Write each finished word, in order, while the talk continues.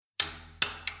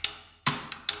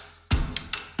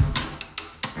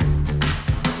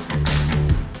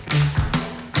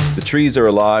trees are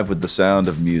alive with the sound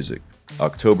of music.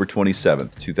 October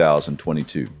 27th,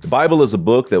 2022. The Bible is a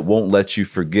book that won't let you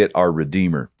forget our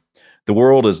Redeemer. The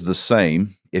world is the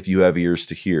same if you have ears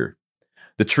to hear.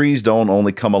 The trees don't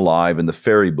only come alive in the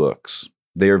fairy books.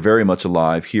 They are very much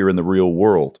alive here in the real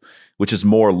world, which is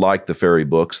more like the fairy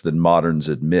books than moderns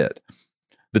admit.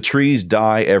 The trees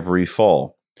die every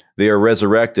fall. They are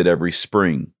resurrected every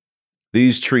spring.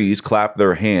 These trees clap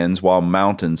their hands while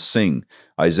mountains sing.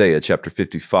 Isaiah chapter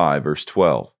 55, verse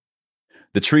 12.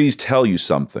 The trees tell you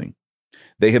something.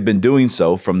 They have been doing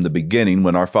so from the beginning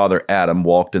when our father Adam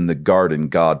walked in the garden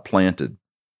God planted.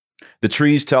 The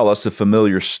trees tell us a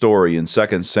familiar story in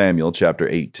 2 Samuel chapter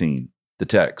 18. The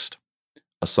text,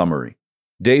 a summary.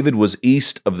 David was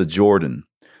east of the Jordan,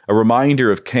 a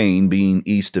reminder of Cain being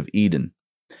east of Eden.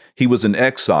 He was in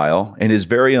exile, and his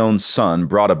very own son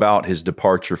brought about his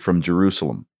departure from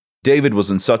Jerusalem. David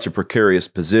was in such a precarious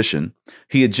position,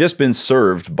 he had just been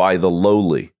served by the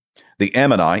lowly. The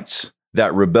Ammonites,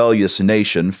 that rebellious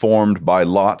nation formed by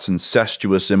Lot's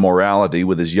incestuous immorality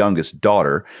with his youngest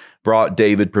daughter, brought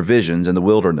David provisions in the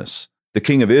wilderness. The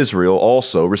king of Israel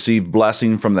also received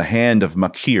blessing from the hand of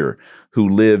Machir, who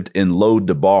lived in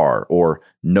Lo-debar, or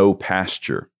no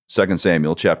pasture. 2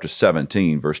 Samuel chapter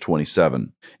 17, verse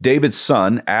 27. David's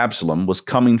son, Absalom, was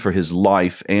coming for his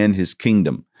life and his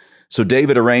kingdom. So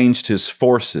David arranged his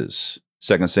forces.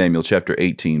 2 Samuel chapter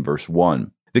 18, verse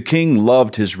 1. The king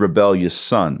loved his rebellious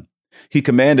son. He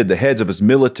commanded the heads of his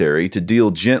military to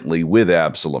deal gently with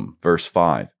Absalom. Verse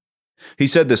 5. He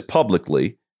said this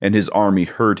publicly, and his army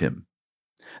heard him.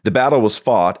 The battle was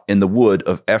fought in the wood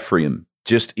of Ephraim,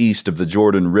 just east of the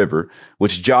Jordan River,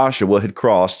 which Joshua had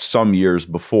crossed some years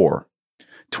before.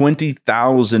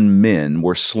 20,000 men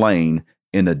were slain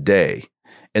in a day,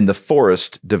 and the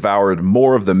forest devoured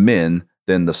more of the men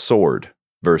than the sword.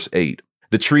 Verse 8.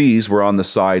 The trees were on the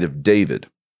side of David,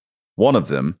 one of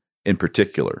them in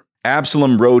particular.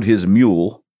 Absalom rode his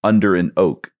mule under an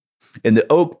oak, and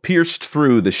the oak pierced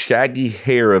through the shaggy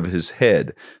hair of his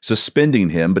head, suspending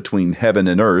him between heaven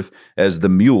and earth as the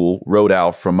mule rode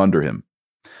out from under him.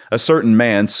 A certain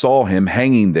man saw him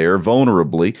hanging there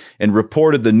vulnerably and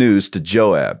reported the news to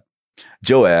Joab.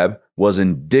 Joab was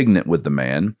indignant with the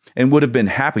man and would have been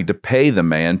happy to pay the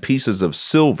man pieces of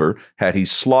silver had he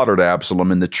slaughtered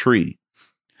Absalom in the tree.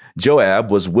 Joab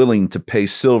was willing to pay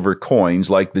silver coins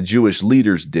like the Jewish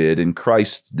leaders did in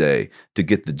Christ's day to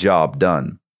get the job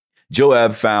done.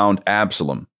 Joab found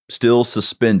Absalom still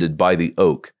suspended by the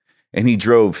oak, and he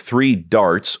drove 3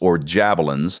 darts or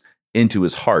javelins into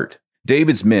his heart.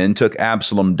 David's men took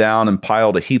Absalom down and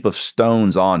piled a heap of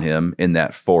stones on him in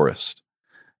that forest.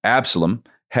 Absalom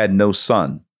had no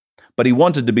son, but he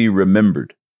wanted to be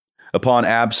remembered. Upon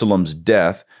Absalom's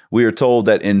death, we are told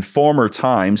that in former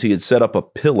times he had set up a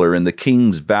pillar in the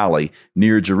king's valley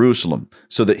near Jerusalem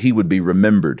so that he would be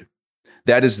remembered.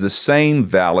 That is the same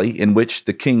valley in which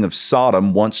the king of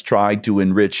Sodom once tried to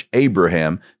enrich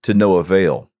Abraham to no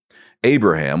avail.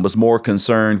 Abraham was more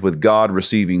concerned with God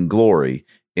receiving glory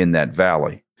in that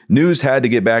valley. News had to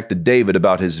get back to David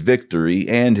about his victory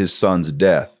and his son's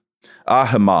death.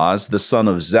 Ahimaaz, the son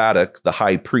of Zadok, the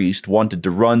high priest, wanted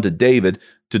to run to David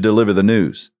to deliver the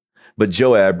news, but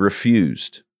Joab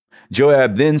refused.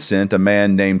 Joab then sent a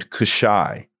man named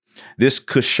Cushai. This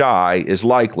Cushai is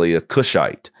likely a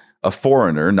Cushite, a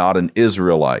foreigner, not an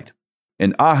Israelite.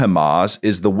 And Ahimaaz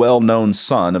is the well-known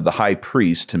son of the high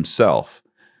priest himself.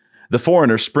 The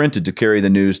foreigner sprinted to carry the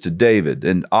news to David,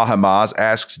 and Ahimaaz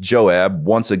asked Joab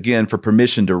once again for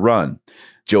permission to run.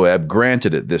 Joab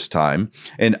granted it this time,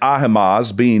 and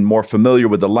Ahimaaz, being more familiar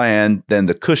with the land than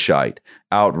the Cushite,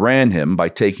 outran him by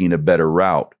taking a better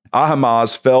route.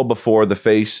 Ahimaaz fell before the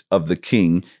face of the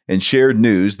king and shared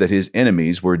news that his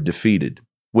enemies were defeated.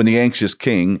 When the anxious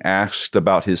king asked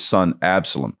about his son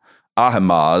Absalom,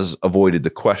 Ahimaaz avoided the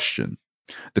question.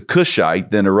 The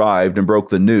Cushite then arrived and broke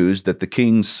the news that the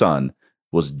king's son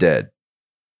was dead.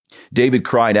 David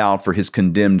cried out for his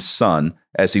condemned son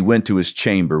as he went to his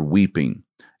chamber weeping.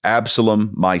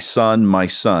 Absalom, my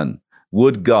son,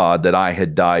 would God that I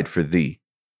had died for thee.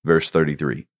 Verse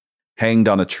 33. Hanged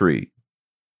on a tree.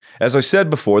 As I said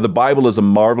before, the Bible is a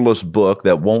marvelous book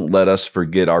that won't let us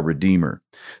forget our Redeemer.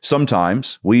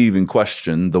 Sometimes we even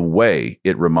question the way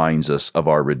it reminds us of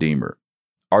our Redeemer.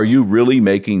 Are you really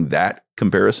making that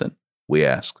comparison? We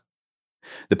ask.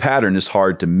 The pattern is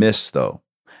hard to miss, though.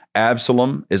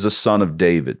 Absalom is a son of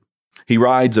David. He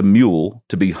rides a mule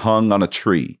to be hung on a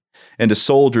tree, and a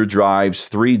soldier drives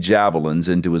 3 javelins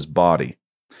into his body.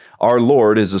 Our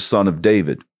Lord is a son of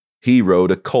David. He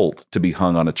rode a colt to be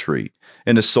hung on a tree,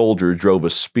 and a soldier drove a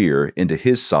spear into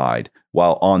his side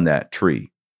while on that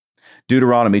tree.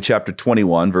 Deuteronomy chapter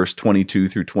 21, verse 22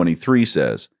 through 23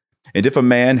 says, "And if a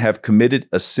man have committed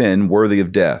a sin worthy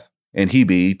of death, and he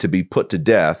be to be put to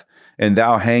death, and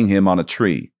thou hang him on a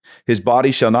tree, his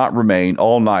body shall not remain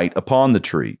all night upon the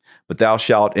tree, but thou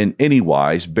shalt in any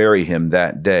wise bury him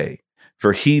that day.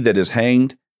 For he that is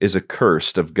hanged is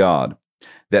accursed of God,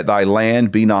 that thy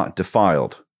land be not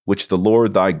defiled, which the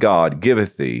Lord thy God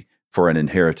giveth thee for an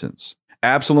inheritance."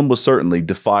 Absalom was certainly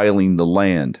defiling the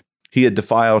land. He had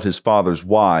defiled his father's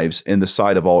wives in the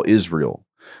sight of all Israel.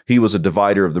 He was a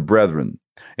divider of the brethren,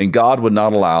 and God would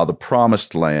not allow the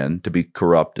promised land to be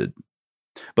corrupted.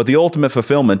 But the ultimate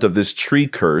fulfillment of this tree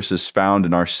curse is found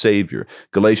in our Savior.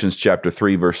 Galatians chapter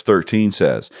 3, verse 13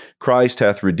 says, "Christ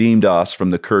hath redeemed us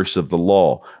from the curse of the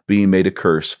law, being made a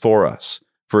curse for us.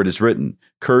 For it is written,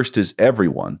 Cursed is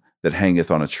everyone that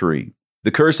hangeth on a tree."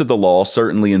 The curse of the law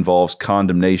certainly involves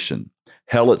condemnation.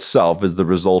 Hell itself is the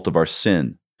result of our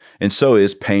sin, and so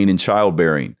is pain in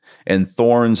childbearing, and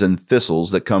thorns and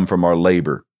thistles that come from our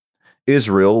labor.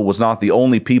 Israel was not the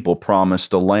only people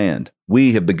promised a land.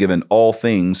 We have been given all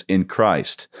things in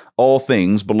Christ. All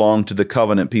things belong to the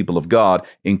covenant people of God,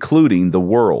 including the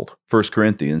world. 1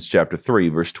 Corinthians chapter 3,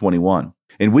 verse 21.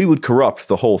 And we would corrupt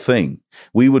the whole thing.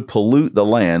 We would pollute the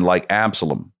land like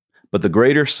Absalom. But the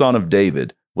greater son of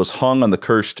David was hung on the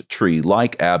cursed tree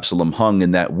like Absalom hung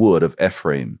in that wood of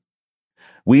Ephraim.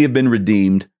 We have been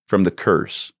redeemed from the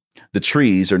curse. The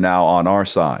trees are now on our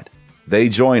side. They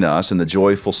join us in the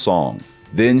joyful song,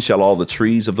 "Then shall all the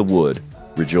trees of the wood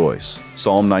rejoice."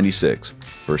 Psalm 96,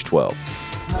 verse 12.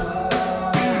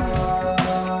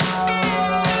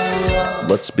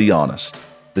 Let's be honest.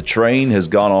 The train has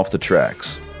gone off the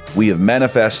tracks. We have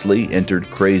manifestly entered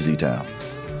crazy town.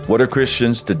 What are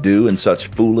Christians to do in such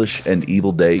foolish and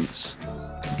evil days?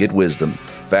 Get wisdom,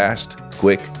 fast,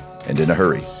 quick, and in a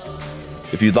hurry.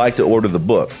 If you'd like to order the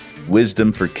book,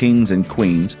 Wisdom for Kings and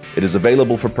Queens, it is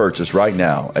available for purchase right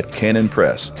now at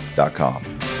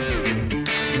canonpress.com.